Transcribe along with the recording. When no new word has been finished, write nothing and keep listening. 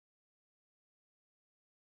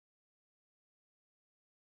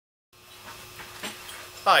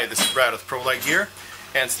Hi, this is Brad with ProLite Gear,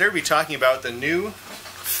 and today we'll be talking about the new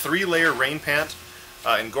 3-layer rain pant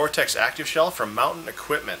in Gore-Tex Active Shell from Mountain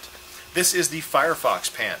Equipment. This is the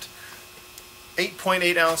Firefox pant.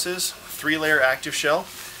 8.8 ounces, 3-layer active shell,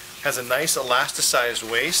 has a nice elasticized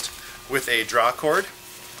waist with a draw cord.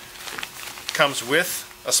 Comes with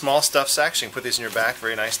a small stuff sack, so you can put these in your back,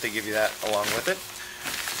 very nice, they give you that along with it.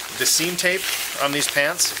 The seam tape on these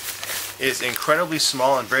pants is incredibly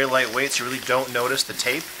small and very lightweight, so you really don't notice the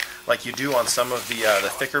tape like you do on some of the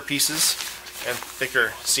thicker pieces and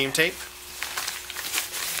thicker seam tape.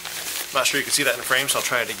 I'm not sure you can see that in the frame, so I'll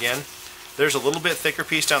try it again. There's a little bit thicker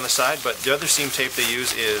piece down the side, but the other seam tape they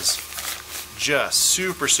use is just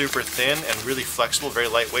super thin and really flexible, very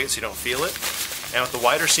lightweight, so you don't feel it. And with the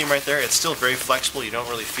wider seam right there, it's still very flexible, you don't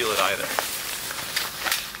really feel it either.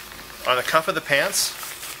 On the cuff of the pants,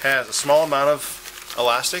 has a small amount of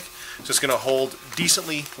elastic, so it's going to hold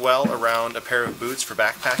decently well around a pair of boots for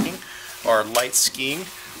backpacking or light skiing.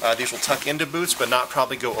 These will tuck into boots but not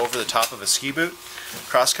probably go over the top of a ski boot.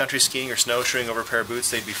 Cross-country skiing or snowshoeing over a pair of boots,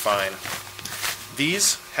 they'd be fine.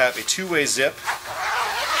 These have a two-way zip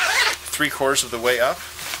 3/4 of the way up,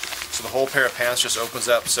 so the whole pair of pants just opens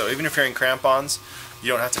up. So even if you're in crampons, you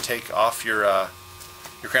don't have to take off your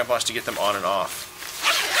crampons to get them on and off.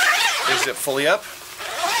 They zip fully up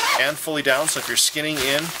and fully down, so if you're skinning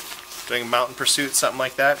in, doing mountain pursuit, something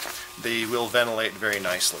like that, they will ventilate very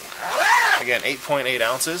nicely. Again, 8.8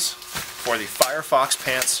 ounces for the Firefox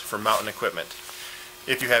pants from Mountain Equipment.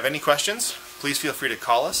 If you have any questions, please feel free to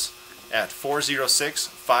call us at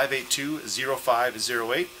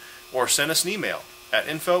 406-582-0508 or send us an email at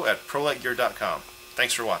info@prolitegear.com.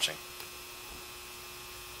 Thanks for watching.